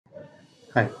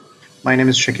Hi, my name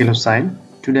is Shakil Hussain.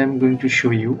 Today I'm going to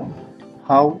show you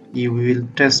how you will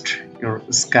test your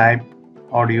Skype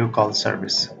audio call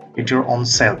service at your own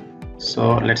self.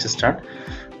 So let's start.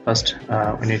 First,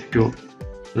 we need to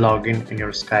log in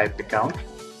your Skype account.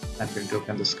 I'm going to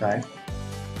open the Skype.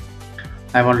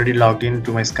 I'm already logged in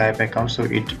to my Skype account, so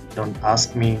it don't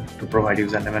ask me to provide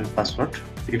username and password.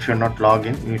 If you're not logged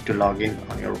in, you need to log in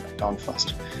on your account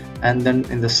first. And then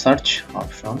in the search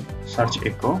option, search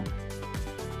echo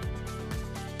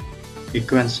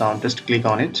and sound, just click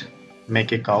on it,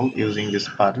 make a call using this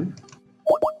button.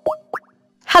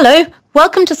 Hello,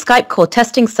 welcome to Skype call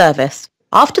testing service.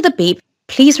 After the beep,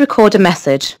 please record a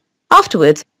message.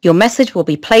 Afterwards, your message will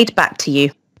be played back to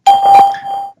you.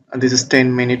 This is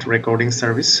 10-minute recording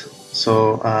service,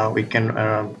 so we can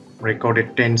record a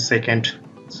 10-second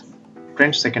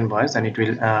voice and it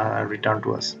will return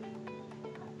to us.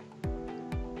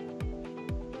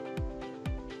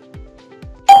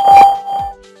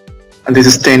 This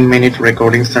is 10-minute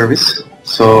recording service,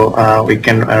 so we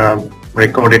can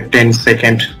record a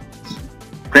 10-second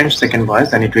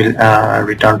voice and it will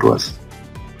return to us.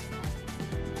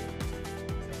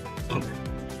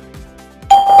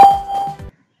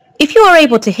 If you are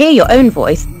able to hear your own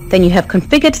voice, then you have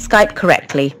configured Skype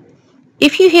correctly.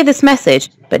 If you hear this message,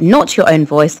 but not your own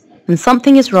voice, then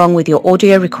something is wrong with your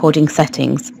audio recording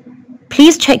settings.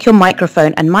 Please check your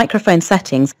microphone and microphone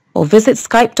settings or visit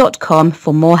skype.com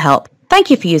for more help. Thank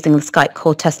you for using the Skype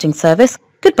call testing service.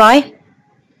 Goodbye.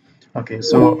 Okay,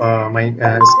 so my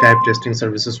Skype testing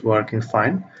service is working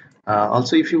fine.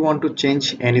 Also, if you want to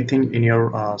change anything in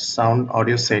your sound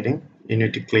audio setting, you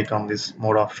need to click on this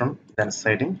mode option, then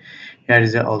setting. Here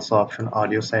is also option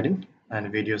audio setting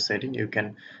and video setting. You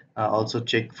can also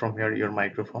check from here your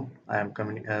microphone. I am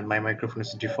coming. My microphone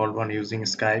is default one using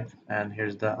Skype, and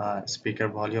here's the speaker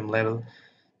volume level.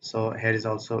 So here is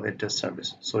also a test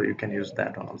service, so you can use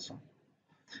that one also.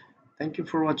 Thank you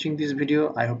for watching this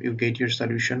video. I hope you get your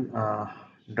solution.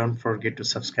 Don't forget to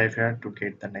subscribe here to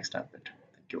get the next update.